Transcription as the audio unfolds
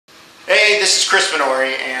Hey, this is Chris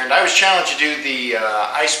Minori, and I was challenged to do the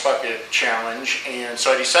ice bucket challenge, and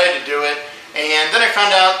so I decided to do it. And then I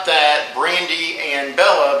found out that Brandy and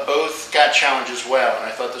Bella both got challenged as well, and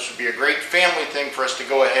I thought this would be a great family thing for us to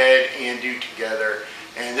go ahead and do together.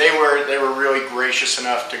 And they were really gracious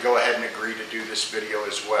enough to go ahead and agree to do this video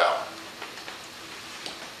as well.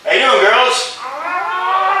 How you doing, girls?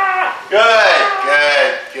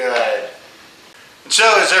 Good. And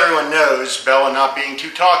so, as everyone knows, Bella not being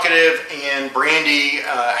too talkative and Brandy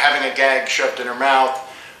having a gag shoved in her mouth,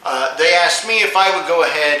 they asked me if I would go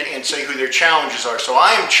ahead and say who their challenges are. So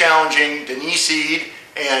I am challenging Denise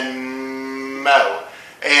and Mo.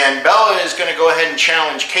 And Bella is going to go ahead and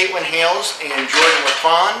challenge Caitlin Hales and Jordan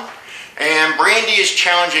LaFawn. And Brandy is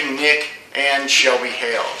challenging Nick and Shelby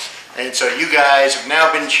Hales. And so you guys have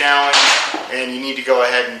now been challenged, and you need to go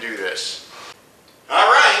ahead and do this.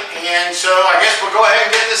 Alright, and so I guess we'll go ahead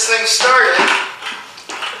and get this thing started.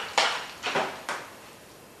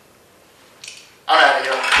 I'm out of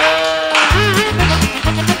here.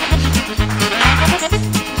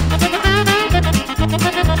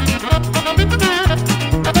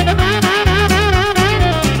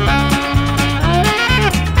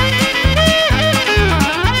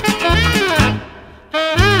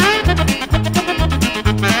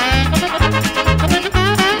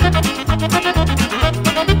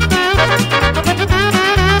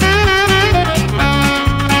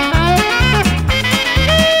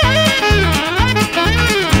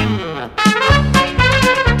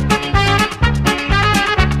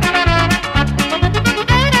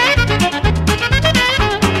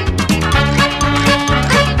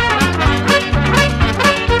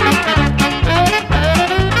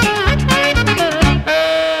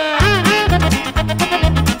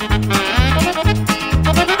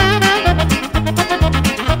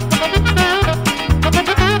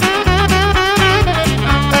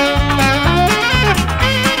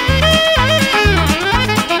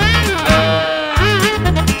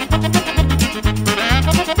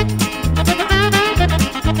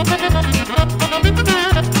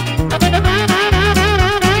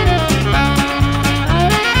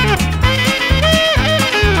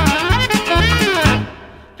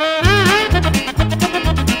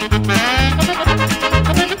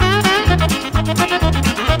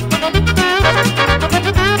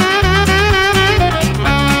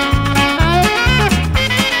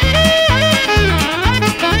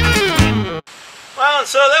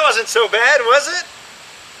 So that wasn't so bad, was it?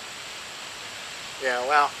 Yeah,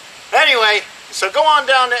 well, anyway, so go on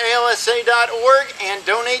down to alsa.org and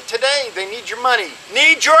donate today. They need your money.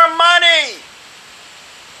 Need your money!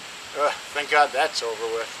 Thank God that's over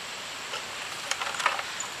with.